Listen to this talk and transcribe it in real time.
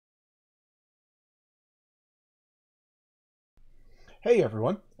Hey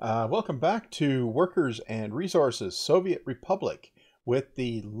everyone, welcome back to Workers and Resources Soviet Republic with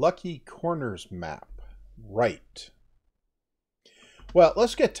the Lucky Corners map. Right. Well,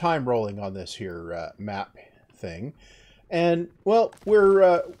 let's get time rolling on this here map thing. And well,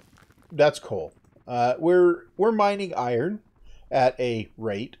 we're that's coal. We're mining iron at a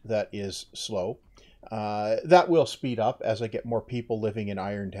rate that is slow. That will speed up as I get more people living in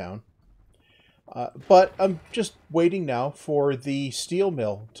Irontown. But I'm just waiting now for the steel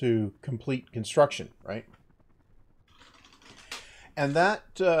mill to complete construction, right? And that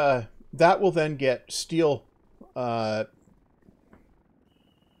will then get steel. That'll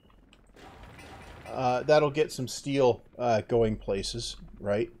get some steel going places,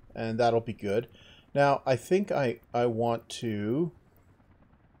 right? And that'll be good. Now I think I want to.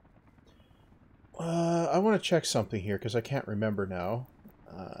 I want to check something here because I can't remember now.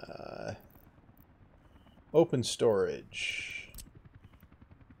 Open storage.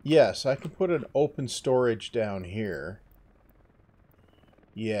 Yes, I can put an open storage down here.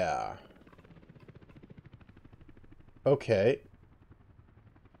 Yeah. Okay.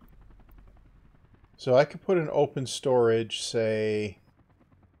 So I could put an open storage, say,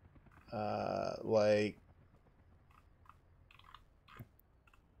 like,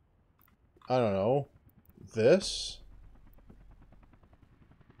 I don't know, this?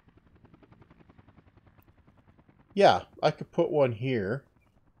 Yeah, I could put one here.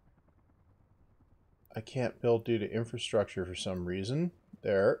 I can't build due to infrastructure for some reason.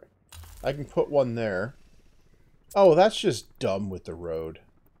 There. I can put one there. Oh, that's just dumb with the road.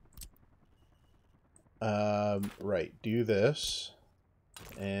 Right. Do this.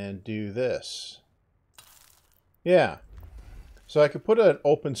 And do this. Yeah. So I could put an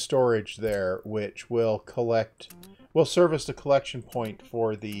open storage there, which will serve as the collection point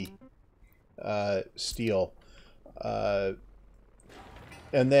for the steel. And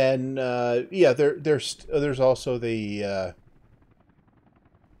then, yeah, there's also the...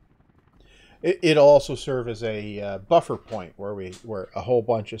 it'll also serve as a buffer point where a whole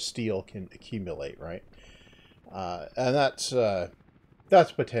bunch of steel can accumulate, right? And that's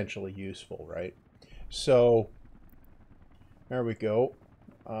potentially useful, right? So there we go.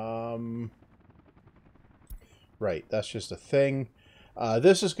 Right, that's just a thing.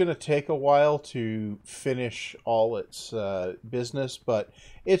 This is going to take a while to finish all its business, but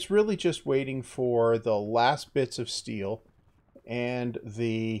it's really just waiting for the last bits of steel and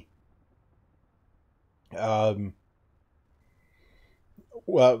the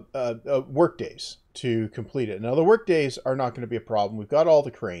work days to complete it. Now, the work days are not going to be a problem. We've got all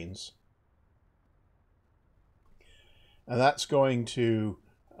the cranes. And that's going to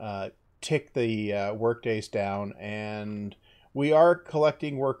tick the work days down. And we are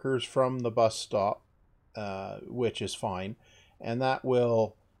collecting workers from the bus stop, which is fine. And that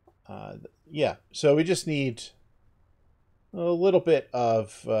will, yeah. So we just need a little bit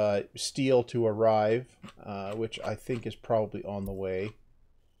of steel to arrive, which I think is probably on the way.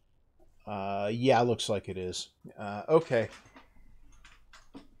 Yeah, looks like it is. Okay.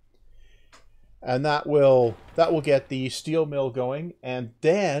 And that will get the steel mill going, and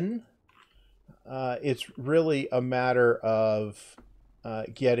then it's really a matter of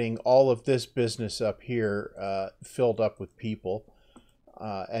getting all of this business up here filled up with people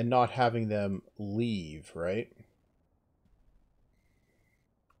and not having them leave, right?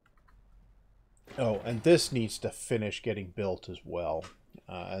 Oh, and this needs to finish getting built as well,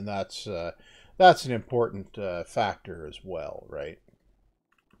 and that's an important factor as well, right?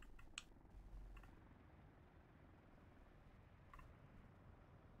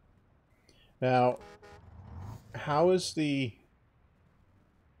 Now, how is the...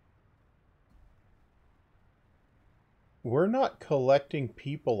 We're not collecting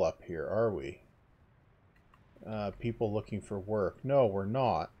people up here, are we? People looking for work. No, we're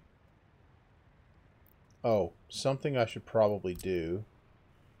not. Oh, something I should probably do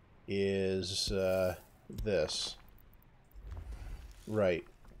is this. Right.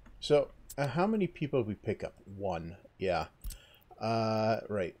 So, how many people did we pick up? One. Yeah.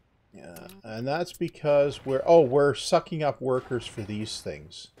 Right. Yeah. And that's because we're sucking up workers for these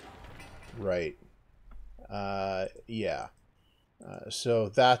things. Right. Yeah. So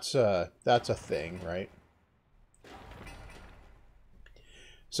that's a thing, right?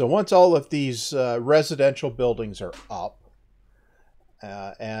 So once all of these residential buildings are up,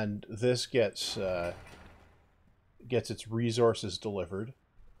 and this gets its resources delivered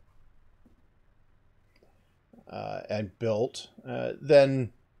and built,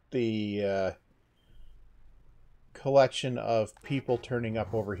 then the collection of people turning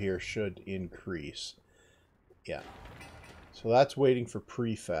up over here should increase. Yeah. So that's waiting for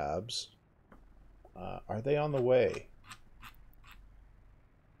prefabs. Are they on the way?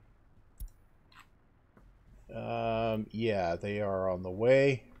 Yeah, they are on the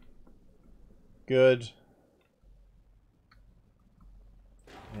way. Good.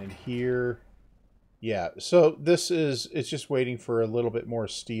 And here, yeah, so this is, it's just waiting for a little bit more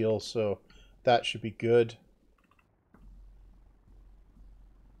steel, so that should be good.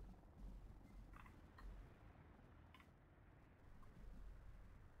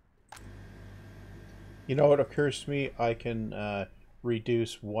 You know what occurs to me? I can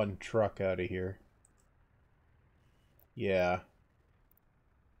reduce one truck out of here. Yeah.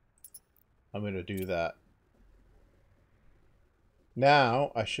 I'm going to do that.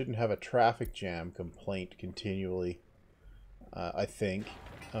 Now, I shouldn't have a traffic jam complaint continually, I think.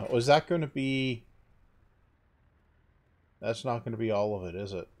 Was that going to be... That's not going to be all of it,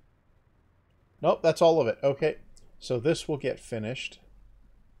 is it? Nope, that's all of it. Okay, so this will get finished.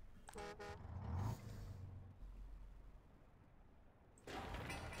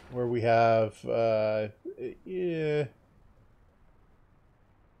 Where we have...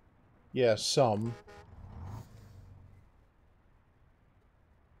 yeah, some.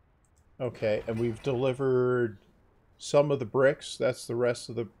 Okay, and we've delivered some of the bricks. That's the rest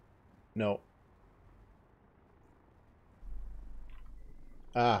of the... No.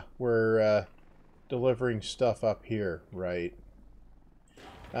 Ah, we're delivering stuff up here, right.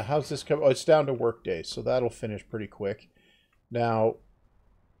 How's this come? Oh, it's down to workday, so that'll finish pretty quick. Now,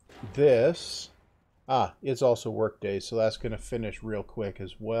 this... Ah, it's also workday, so that's going to finish real quick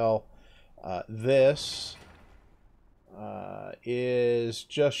as well. This is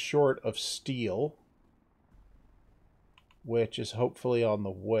just short of steel, which is hopefully on the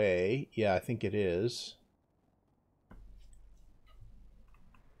way. Yeah, I think it is.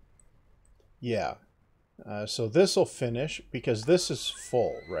 Yeah. So this will finish because this is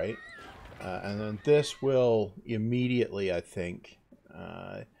full, right? And then this will immediately, I think,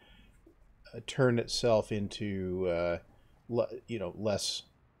 turn itself into, you know, less,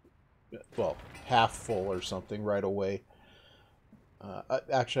 well, half full or something right away.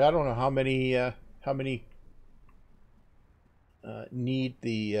 Actually, I don't know how many need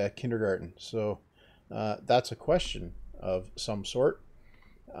the kindergarten. So that's a question of some sort.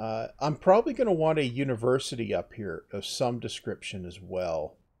 I'm probably going to want a university up here of some description as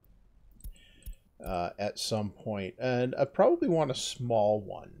well at some point. And I probably want a small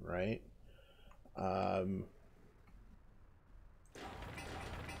one, right?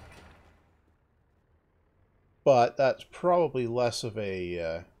 But that's probably less of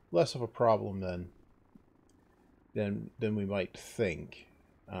a problem than we might think.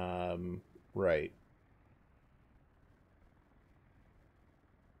 Right.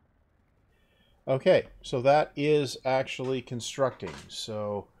 Okay, so that is actually constructing.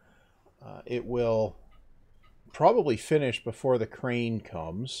 So it will probably finish before the crane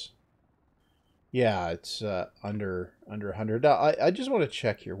comes. Yeah, it's under 100. Now, I just want to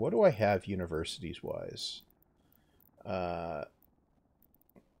check here. What do I have universities-wise?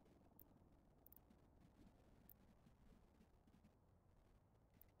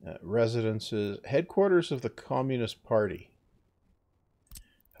 Residences, headquarters of the Communist Party.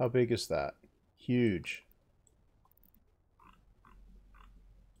 How big is that? Huge.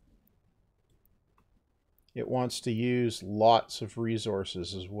 It wants to use lots of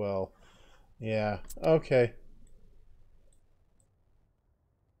resources as well. Yeah, okay.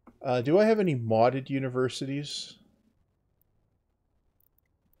 Do I have any modded universities?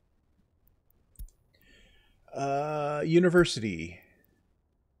 University.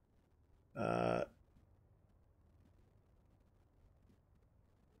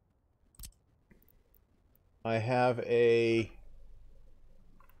 I have a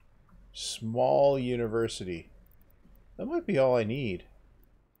small university. That might be all I need.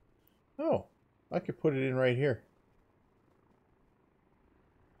 Oh, I could put it in right here.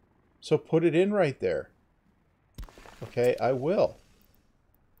 So put it in right there. Okay, I will.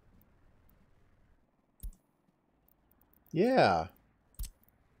 Yeah.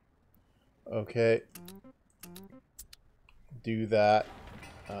 Okay. Do that.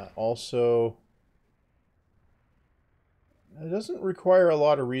 Also, it doesn't require a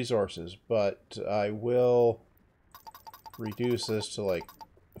lot of resources, but I will reduce this to like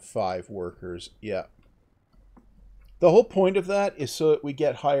 5 workers. Yeah. The whole point of that is so that we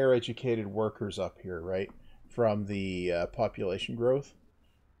get higher educated workers up here, right? From the population growth.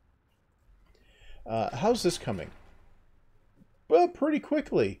 How's this coming? Well, pretty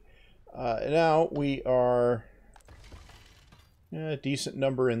quickly. Now we are a decent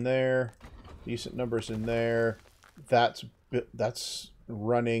number in there. Decent numbers in there. That's that's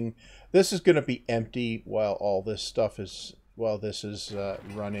running. This is going to be empty while all this stuff is, while this is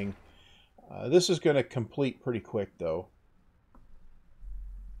running. This is going to complete pretty quick, though.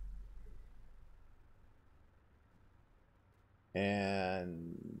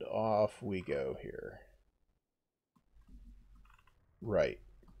 And off we go here. Right.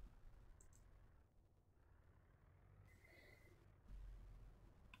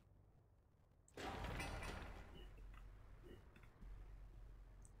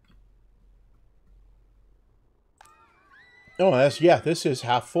 Oh, yeah, this is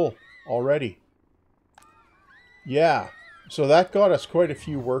half full already. Yeah, so that got us quite a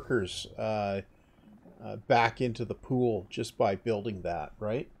few workers back into the pool just by building that,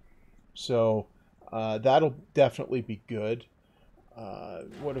 right? So that'll definitely be good.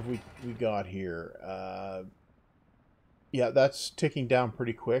 What have we got here? Yeah, that's ticking down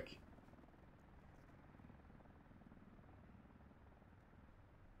pretty quick.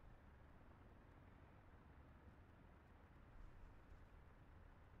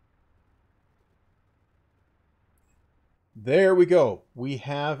 There we go. We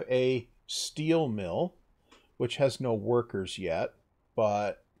have a steel mill, which has no workers yet,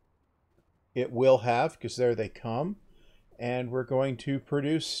 but it will have, because there they come. And we're going to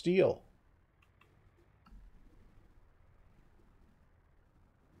produce steel.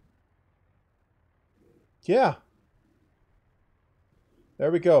 Yeah.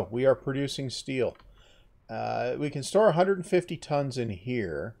 There we go. We are producing steel. We can store 150 tons in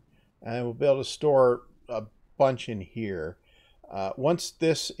here, and we'll be able to store a bunch in here. Once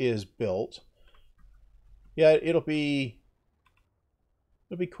this is built, yeah, it'll be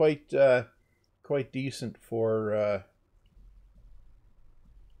quite quite decent for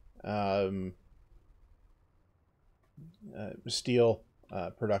steel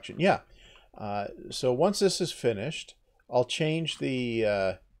production. Yeah. So once this is finished, I'll change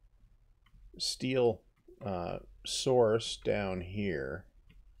the steel source down here.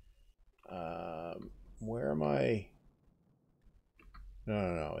 Where am I?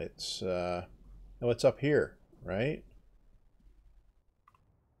 No. It's no, it's up here, right?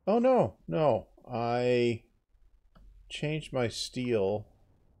 Oh no. I changed my steel.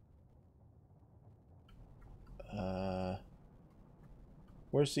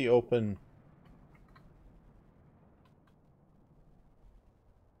 Where's the open?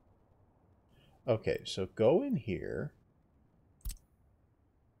 Okay, so go in here.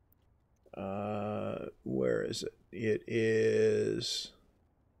 Where is it? It is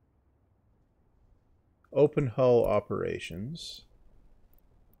open hull operations.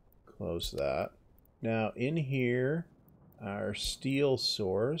 Close that. Now in here, our steel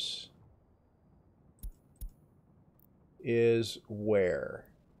source is where?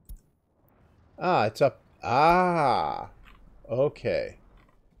 Ah, it's up. Ah, okay.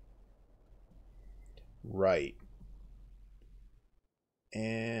 Right.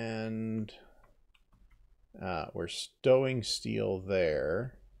 And we're stowing steel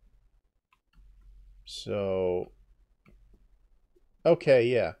there. So, okay,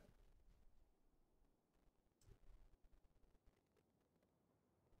 yeah.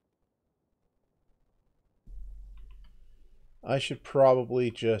 I should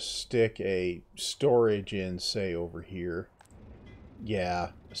probably just stick a storage in, say, over here.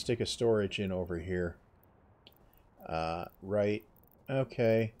 Yeah, stick a storage in over here. Right.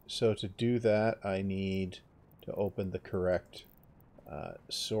 Okay, so to do that, I need to open the correct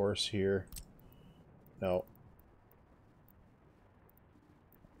source here. No.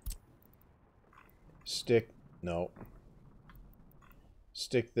 No.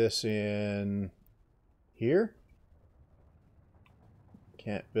 Stick this in here.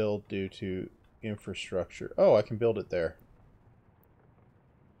 Can't build due to infrastructure. Oh, I can build it there.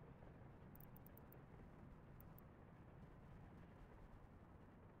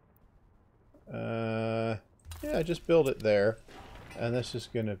 Yeah, just build it there. And this is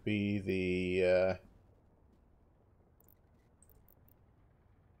going to be the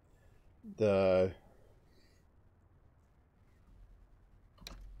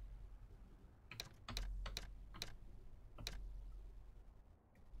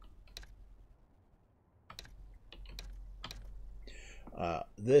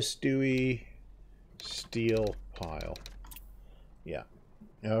this Dewey steel pile. Yeah.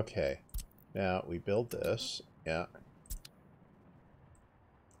 Okay. Now we build this. Yeah.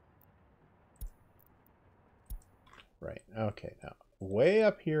 Right. Okay. Now, way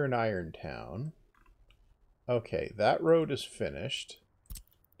up here in Irontown. Okay, that road is finished.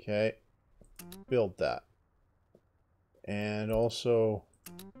 Okay. Build that. And also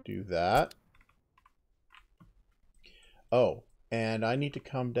do that. Oh, and I need to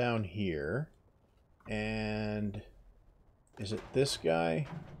come down here. And is it this guy?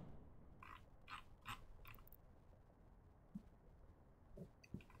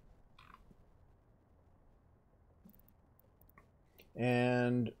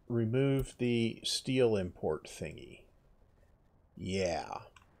 And remove the steel import thingy. Yeah.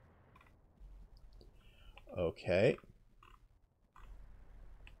 Okay.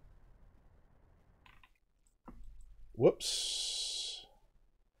 Whoops.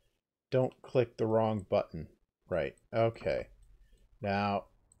 Don't click the wrong button. Right. Okay. Now,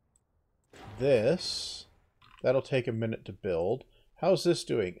 this, that'll take a minute to build. How's this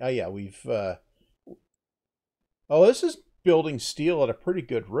doing? Oh, yeah, we've... Oh, this is building steel at a pretty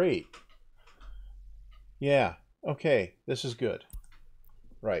good rate. Yeah. Okay. This is good.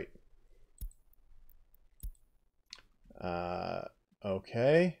 Right.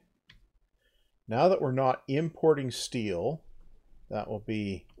 Okay. Now that we're not importing steel, that will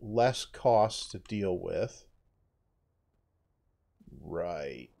be less costs to deal with.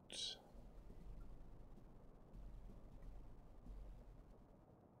 Right.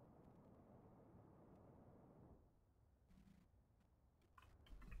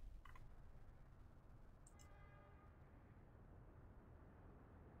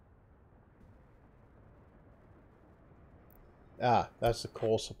 Ah, that's the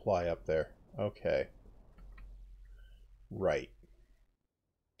coal supply up there. Okay. Right.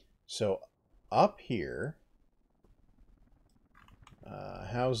 So up here,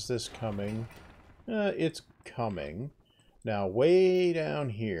 how's this coming? It's coming. Now way down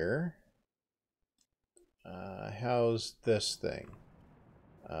here, how's this thing?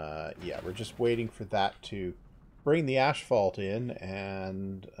 Yeah, we're just waiting for that to bring the asphalt in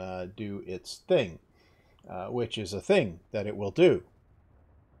and do its thing, which is a thing that it will do.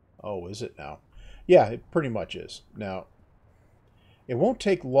 Oh, is it now? Yeah, it pretty much is. Now, it won't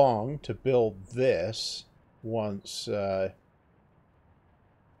take long to build this once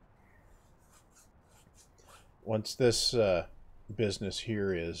once this business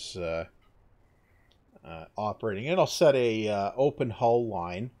here is operating. And I'll set a open hull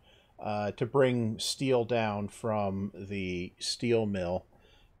line to bring steel down from the steel mill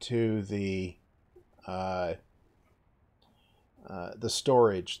to the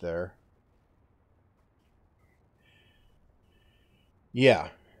storage there. Yeah,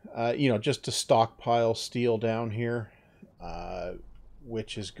 you know, just to stockpile steel down here,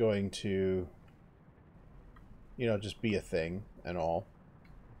 which is going to, you know, just be a thing and all.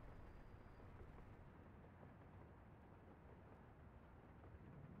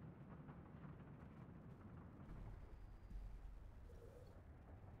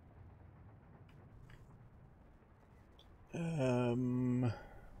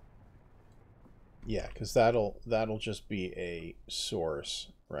 Yeah, because that'll just be a source,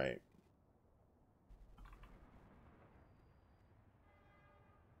 right?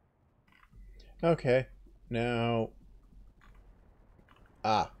 Okay, now,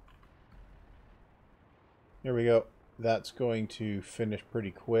 here we go. That's going to finish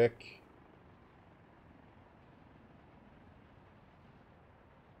pretty quick.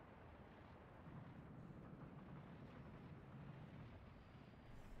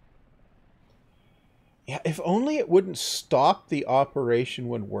 Yeah, if only it wouldn't stop the operation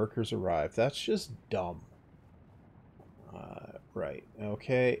when workers arrive. That's just dumb. Right,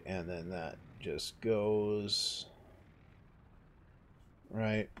 okay, and then that just goes...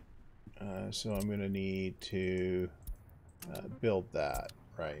 Right, so I'm going to need to build that,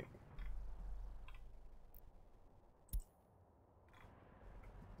 right.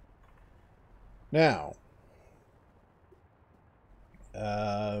 Now,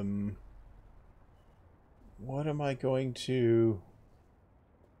 what am I going to...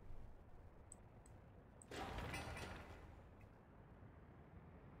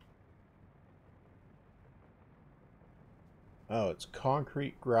 Oh, it's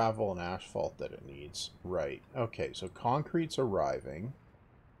concrete, gravel, and asphalt that it needs. Right. Okay, so concrete's arriving.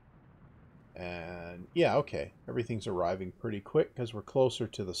 And yeah, okay. Everything's arriving pretty quick because we're closer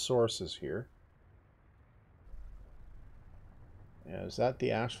to the sources here. Yeah, is that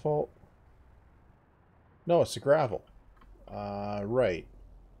the asphalt? No, it's the gravel. Right.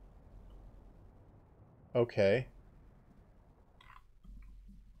 Okay.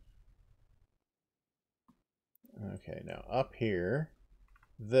 Okay, now up here,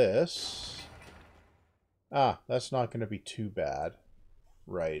 this... Ah, that's not going to be too bad.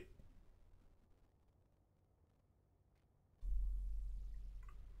 Right.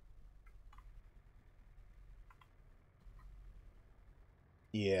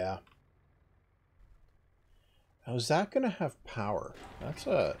 Yeah. Now, is that going to have power?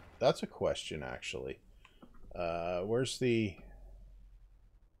 That's a question, actually. Where's the...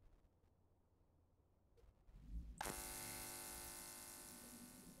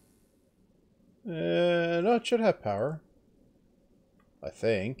 no, it should have power. I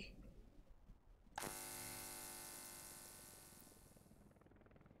think.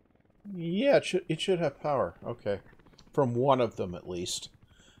 Yeah, it should have power. Okay. From one of them, at least.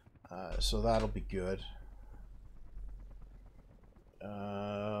 So that'll be good.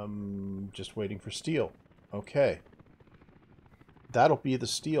 Just waiting for steel. Okay. That'll be the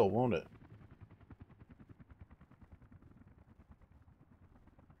steel, won't it?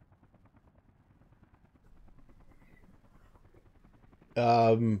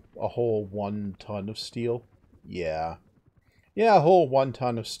 A whole 1 ton of steel? Yeah. Yeah, a whole 1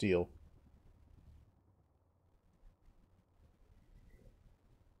 ton of steel.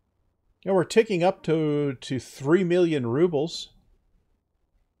 Yeah, we're ticking up to 3 million rubles.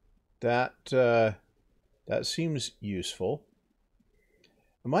 That seems useful.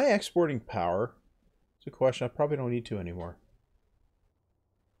 Am I exporting power? It's a question. I probably don't need to anymore.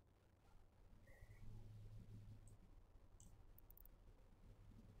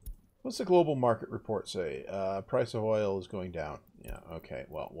 What's the global market report say? Price of oil is going down. Yeah, okay,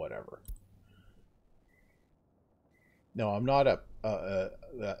 well, whatever. No, I'm not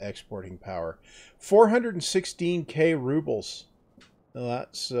exporting power. 416k rubles. Well,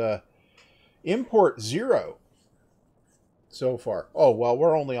 that's import 0 so far. Oh, well,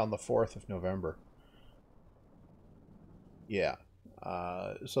 we're only on the 4th of November. Yeah.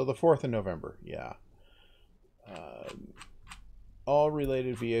 So the 4th of November, yeah. All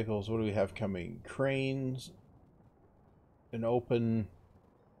related vehicles, what do we have coming? Cranes, an open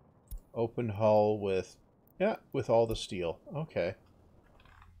hull with, yeah, with all the steel. Okay.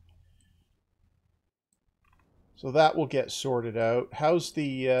 So that will get sorted out. How's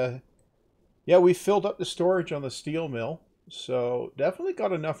the, yeah, we filled up the storage on the steel mill. So definitely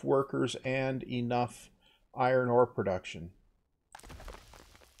got enough workers and enough iron ore production.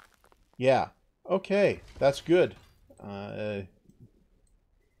 Yeah. Okay. That's good.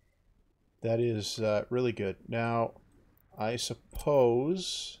 That is really good. Now, I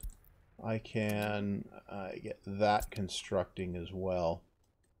suppose I can get that constructing as well.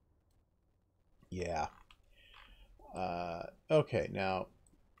 Yeah. Okay, now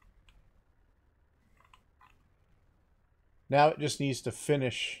it just needs to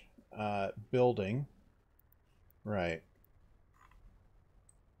finish building. Right.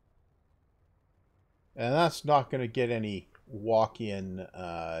 And that's not going to get any walk-in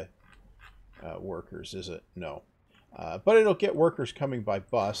workers, is it? No. But it'll get workers coming by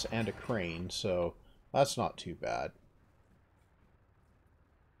bus and a crane, so that's not too bad.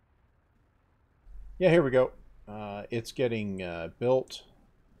 Yeah, here we go. It's getting built.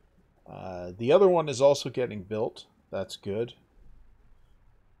 The other one is also getting built. That's good.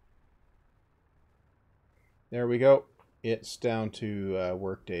 There we go. It's down to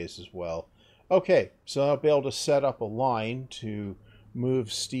work days as well. Okay, so I'll be able to set up a line to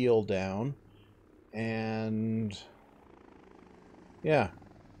move steel down. And yeah.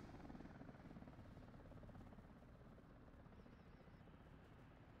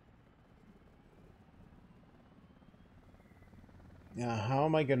 Now, how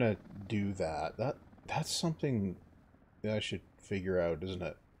am I going to do that? That's something that I should figure out, isn't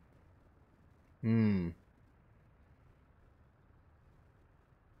it? Hmm.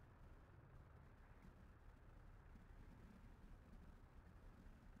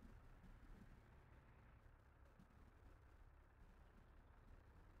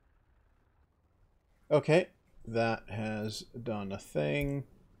 Okay, that has done a thing.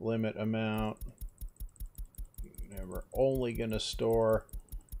 Limit amount. And we're only going to store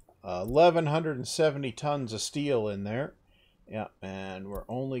 1,170 tons of steel in there. Yeah, and we're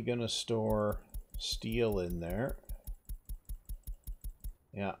only going to store steel in there.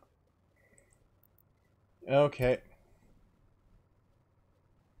 Yeah. Okay.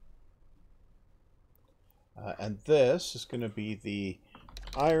 And this is going to be the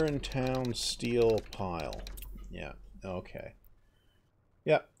Irontown steel pile. Yeah, okay.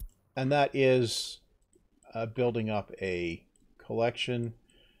 Yeah, and that is building up a collection.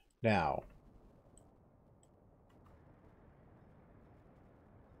 Now,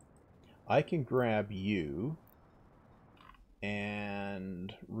 I can grab you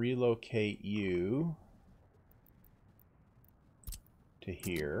and relocate you to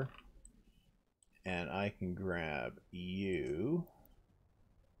here. And I can grab you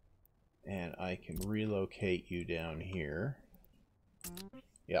and I can relocate you down here.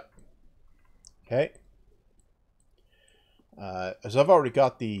 Yep. Okay. As I've already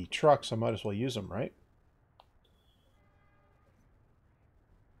got the trucks, I might as well use them, right?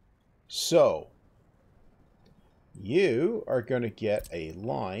 So, you are going to get a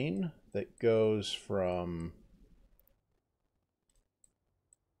line that goes from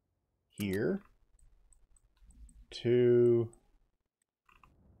here to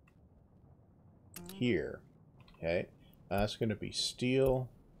here. Okay, that's going to be steel.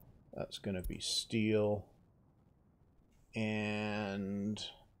 That's going to be steel. And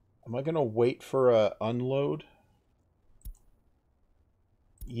am I going to wait for a unload?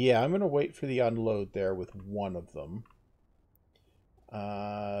 Yeah, I'm going to wait for the unload there with one of them.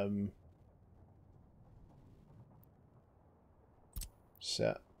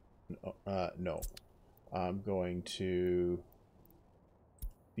 Set. No. I'm going to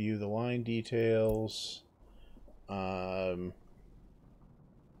view the line details.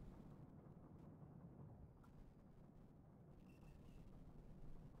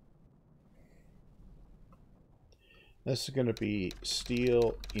 This is going to be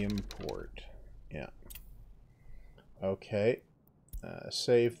steel import. Yeah. Okay.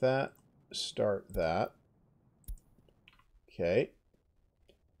 Save that. Start that. Okay.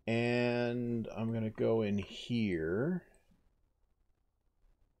 And I'm going to go in here.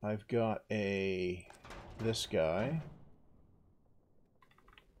 I've got this guy.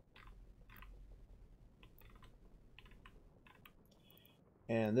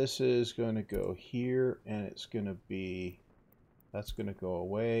 And this is going to go here, and it's going to be, that's going to go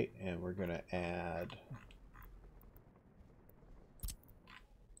away, and we're going to add,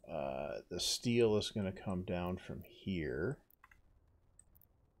 the steel is going to come down from here.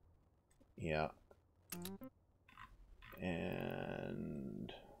 Yeah.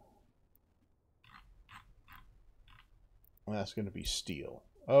 And that's going to be steel.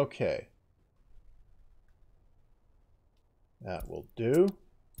 Okay. That will do.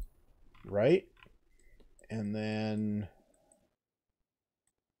 Right. And then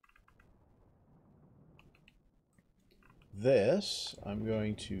this, I'm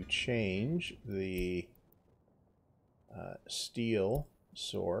going to change the steel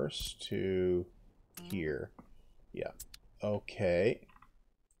source to here. Yeah. Okay.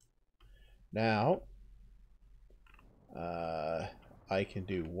 Now, I can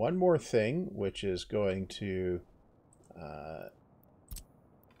do one more thing, which is going to,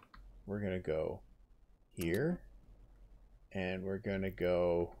 we're going to go here, and we're going to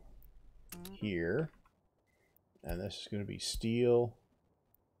go here, and this is going to be steel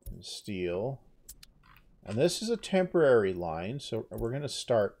and steel. And this is a temporary line, so we're going to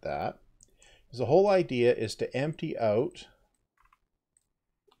start that. Because the whole idea is to empty out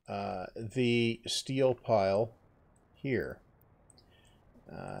the steel pile here,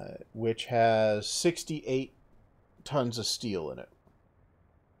 which has 68 tons of steel in it,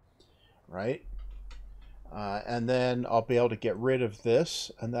 right? And then I'll be able to get rid of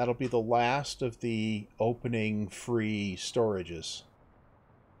this, and that'll be the last of the opening free storages.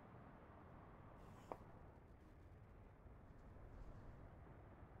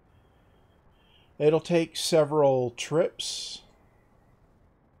 It'll take several trips.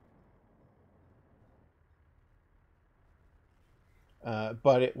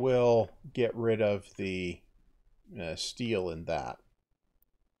 But it will get rid of the steel in that.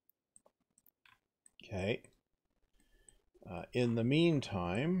 Okay. In the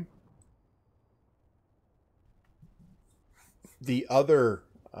meantime, the other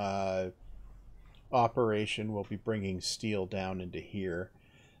operation will be bringing steel down into here.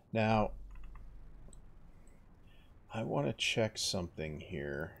 Now, I want to check something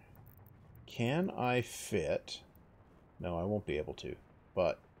here. Can I fit? No, I won't be able to,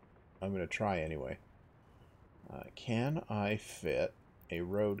 but I'm going to try anyway. Can I fit a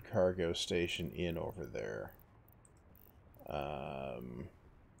road cargo station in over there?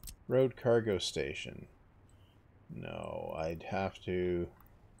 Road cargo station. No, I'd have to...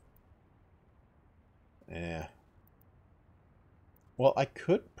 Well, I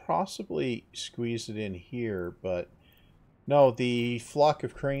could possibly squeeze it in here, but... No, the flock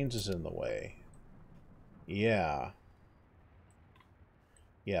of cranes is in the way. Yeah.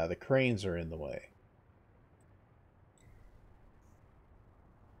 Yeah, the cranes are in the way.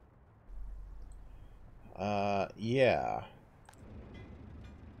 Yeah.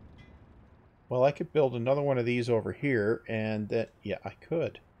 Well, I could build another one of these over here, and then... Yeah, I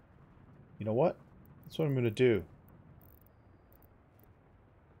could. You know what? That's what I'm going to do.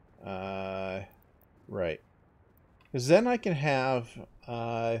 Right. Because then I can have...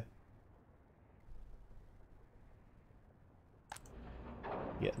 yeah,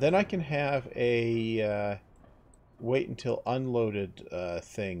 then I can have a wait until unloaded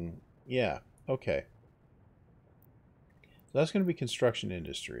thing. Yeah, okay. So that's going to be construction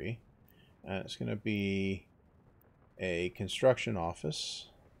industry. And it's going to be a construction office,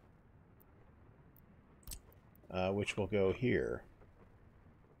 which will go here.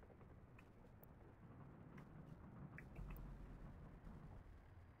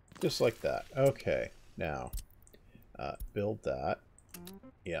 Just like that. Okay, now build that.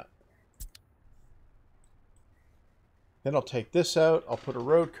 Yeah. Then I'll take this out. I'll put a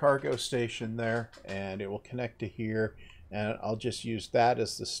road cargo station there, and it will connect to here. And I'll just use that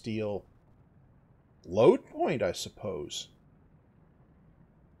as the steel load point, I suppose.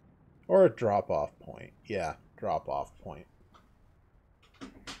 Or a drop-off point. Yeah, drop-off point.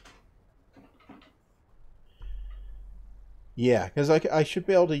 Yeah, because I should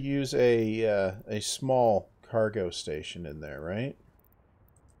be able to use a small cargo station in there, right?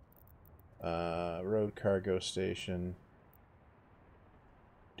 Road cargo station.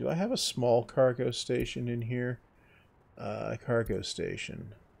 Do I have a small cargo station in here? Cargo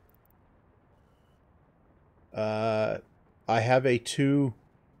station. I have a two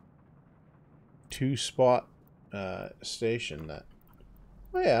spot station that.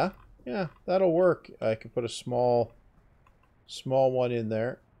 Oh yeah, that'll work. I could put a small one in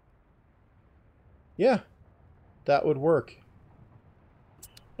there. Yeah, that would work.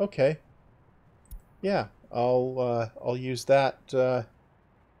 Okay. Yeah, I'll use that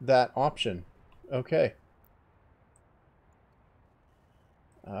that option. Okay.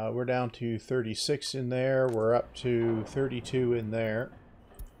 We're down to 36 in there. We're up to 32 in there.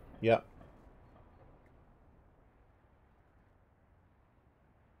 Yep.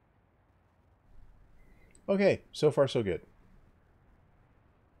 Okay, so far so good.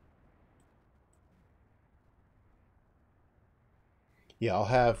 Yeah, I'll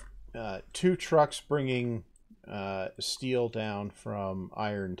have 2 trucks bringing steel down from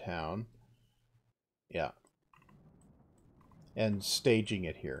Irontown. Yeah. And staging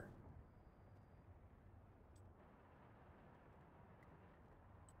it here.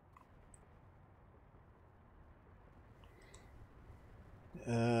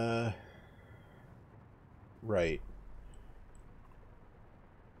 Right.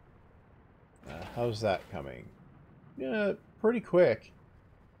 How's that coming? Yeah, pretty quick.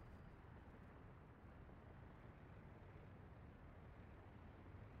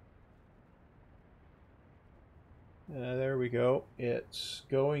 There we go. It's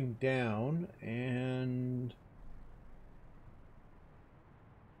going down, and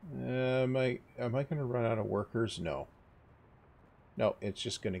am I going to run out of workers? No. No, it's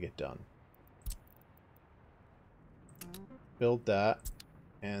just going to get done. Build that,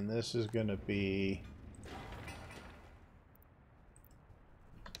 and this is going to be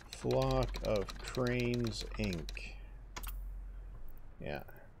Flock of Cranes Inc. Yeah.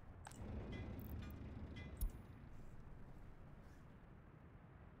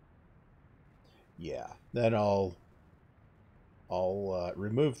 Yeah. Then I'll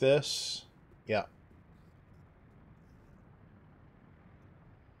remove this. Yeah.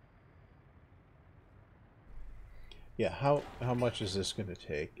 Yeah, how much is this going to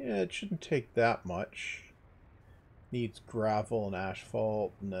take? Yeah, it shouldn't take that much. Needs gravel and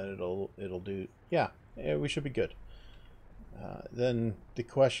asphalt, and then it'll do. Yeah, we should be good. Then the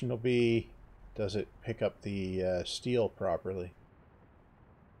question will be, does it pick up the steel properly?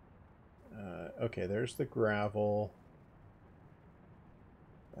 Okay, there's the gravel.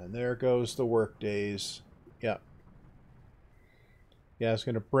 And there goes the work days. Yeah. Yeah, it's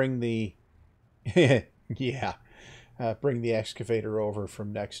going to bring the... yeah. Bring the excavator over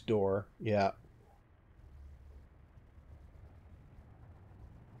from next door. Yeah.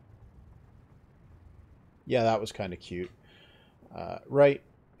 Yeah, that was kind of cute. Right.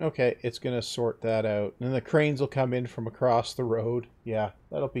 Okay, it's going to sort that out. And the cranes will come in from across the road. Yeah,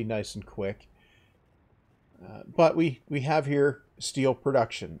 that'll be nice and quick. But we have here steel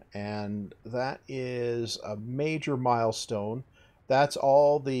production, and that is a major milestone. That's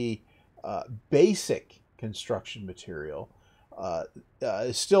all the basic construction material.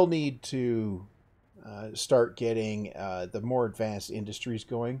 Still need to start getting the more advanced industries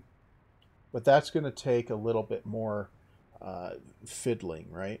going, but that's going to take a little bit more fiddling,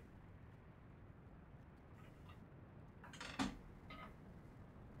 right?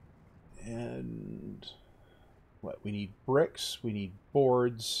 And what we need: bricks, we need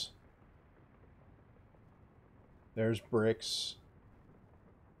boards. There's bricks,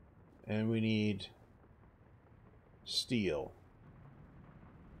 and we need steel.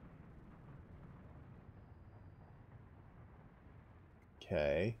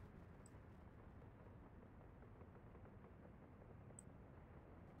 Okay.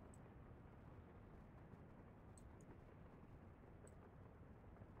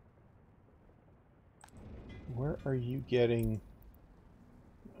 are you getting?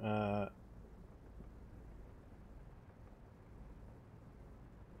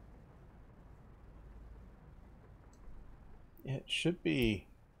 It should be...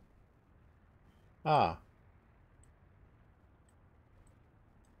 Ah.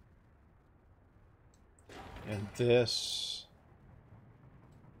 And this...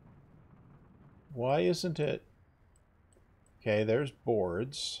 Why isn't it... Okay, there's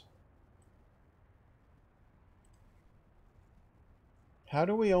boards. How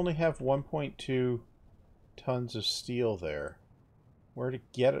do we only have 1.2 tons of steel there? Where to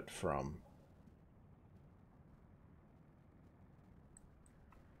get it from?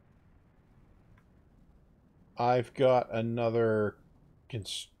 I've got another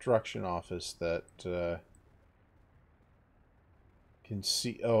construction office that can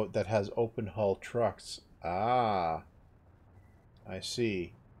see... Oh, that has open hull trucks. Ah, I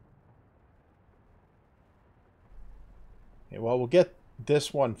see. Okay, well, we'll get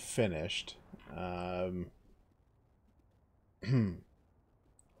this one finished. Oh,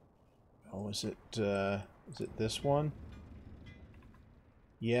 is it this one?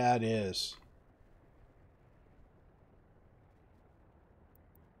 Yeah, it is.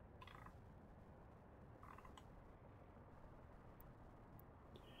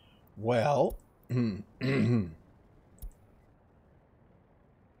 Well,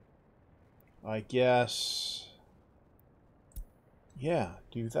 I guess... Yeah,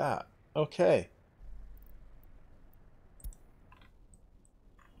 do that. Okay.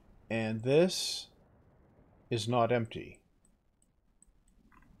 And this is not empty.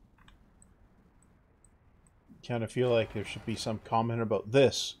 Kind of feel like there should be some comment about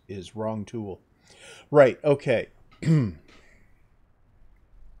this is wrong tool. Right, okay.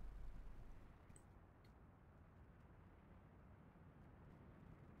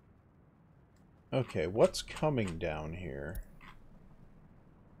 Okay, what's coming down here?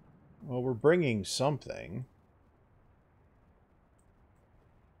 Well, we're bringing something.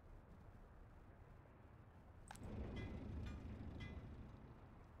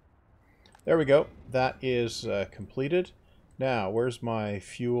 There we go. That is completed. Now, where's my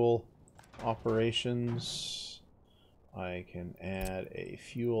fuel operations? I can add a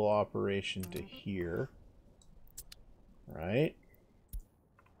fuel operation to here. Right?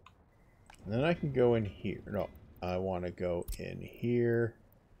 And then I can go in here. No, I want to go in here.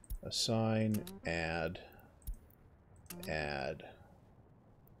 Assign, add.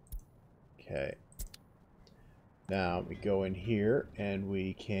 Okay. Now we go in here and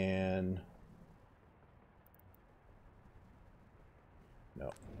we can...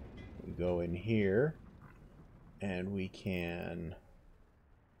 No. We go in here and we can...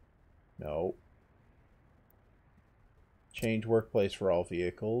 No. Change workplace for all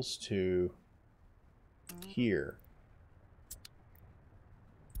vehicles to here.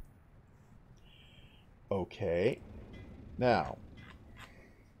 Okay. Now.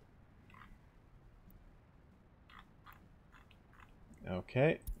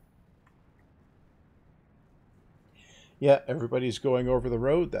 Okay. Yeah, everybody's going over the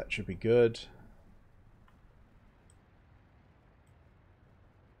road. That should be good.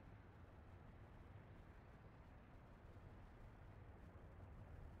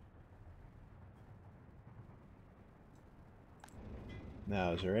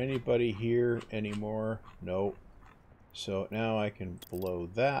 Now, is there anybody here anymore? Nope. So now I can blow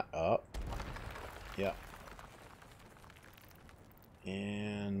that up. Yeah.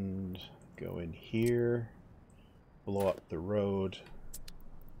 And go in here. Blow up the road.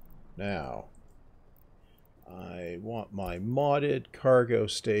 Now, I want my modded cargo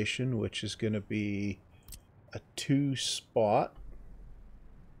station, which is going to be a 2-spot.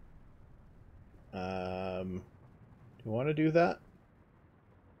 Do you want to do that?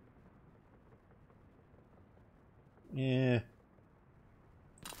 Yeah.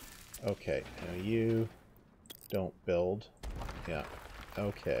 Okay, now you don't build. Yeah.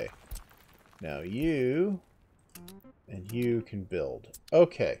 Okay. Now you and you can build.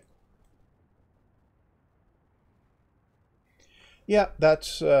 Okay. Yeah,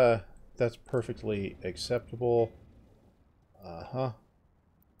 that's perfectly acceptable. Uh-huh.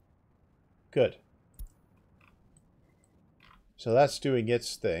 Good. So that's doing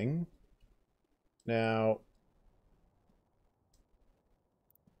its thing. Now,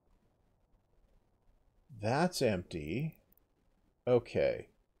 that's empty. Okay.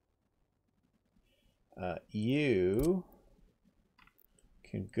 You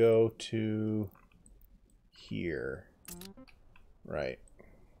can go to here. Right.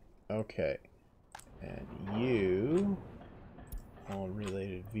 Okay. And you, all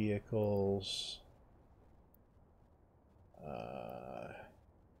related vehicles.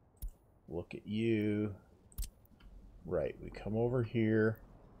 Look at you. Right, we come over here.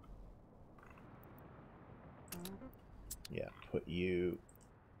 Yeah, put you,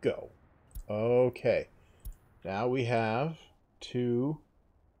 go. Okay. Now we have two.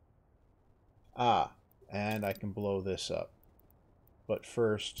 And I can blow this up. But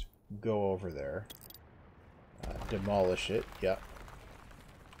first, go over there. Demolish it, yep.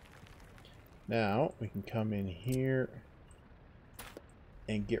 Now, we can come in here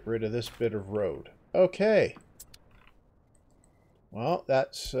and get rid of this bit of road. Okay. Well,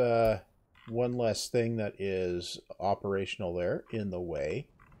 that's one less thing that is operational there in the way.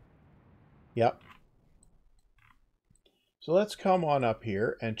 Yep. So let's come on up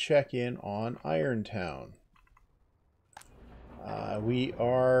here and check in on Irontown. We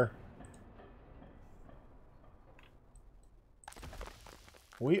are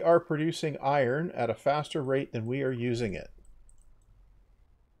producing iron at a faster rate than we are using it.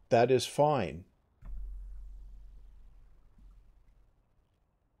 That is fine.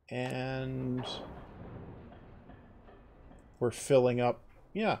 And we're filling up.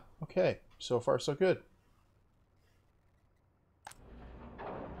 Yeah, okay. So far, so good.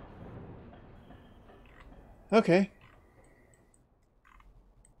 Okay.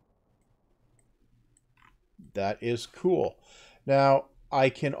 That is cool. Now, I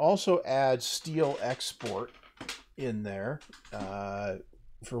can also add steel export in there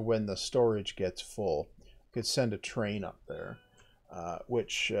for when the storage gets full. Could send a train up there,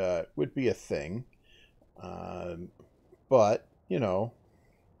 which would be a thing. But, you know,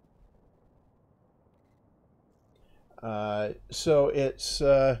 so it's,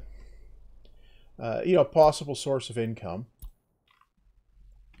 you know, possible source of income.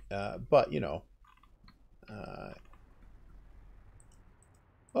 But, you know,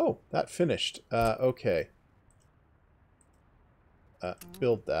 oh, that finished. Okay.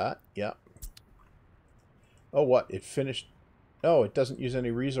 Build that. Yeah. Oh, what? It finished. Oh, it doesn't use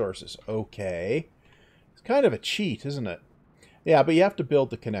any resources. Okay. It's kind of a cheat, isn't it? Yeah, but you have to build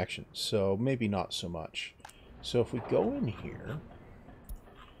the connections, so maybe not so much. So if we go in here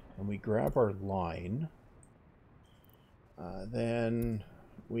and we grab our line, then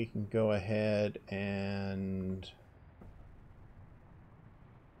we can go ahead and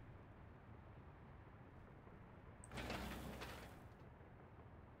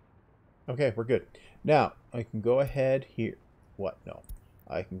okay, we're good. Now, I can go ahead here. What? No.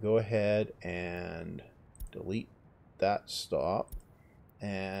 I can go ahead and delete that stop.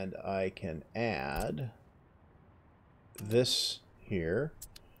 And I can add this here.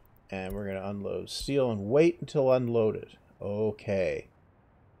 And we're going to unload steel and wait until unloaded. Okay.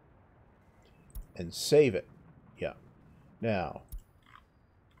 And save it. Yeah. Now,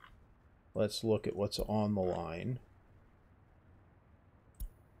 let's look at what's on the line.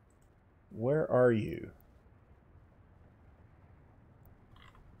 Where are you?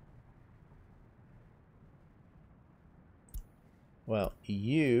 Well,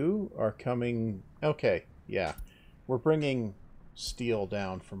 you are coming... Okay, yeah. We're bringing steel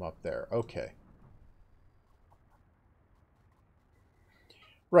down from up there. Okay.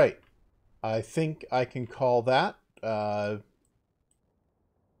 Right. I think I can call that... I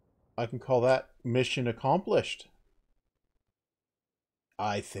can call that mission accomplished.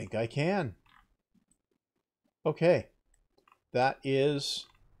 I think I can. Okay. That is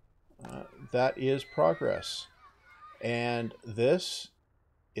progress. And this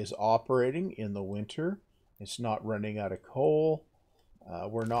is operating in the winter. It's not running out of coal.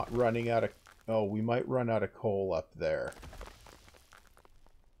 We're not running out of... Oh, we might run out of coal up there.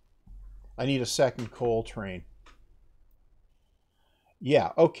 I need a second coal train.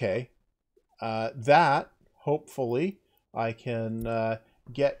 Yeah, okay. That, hopefully, I can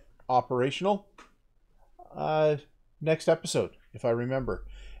get operational next episode, if I remember.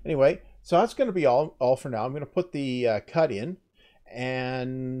 Anyway, so that's going to be all for now. I'm going to put the cut in.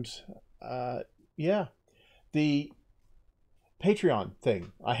 And, yeah. The Patreon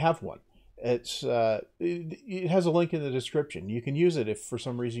thing, I have one. It's it has a link in the description. You can use it if for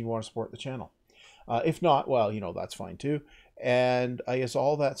some reason you want to support the channel. If not, well, you know, that's fine too. And I guess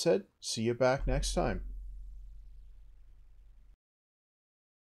all that said, see you back next time.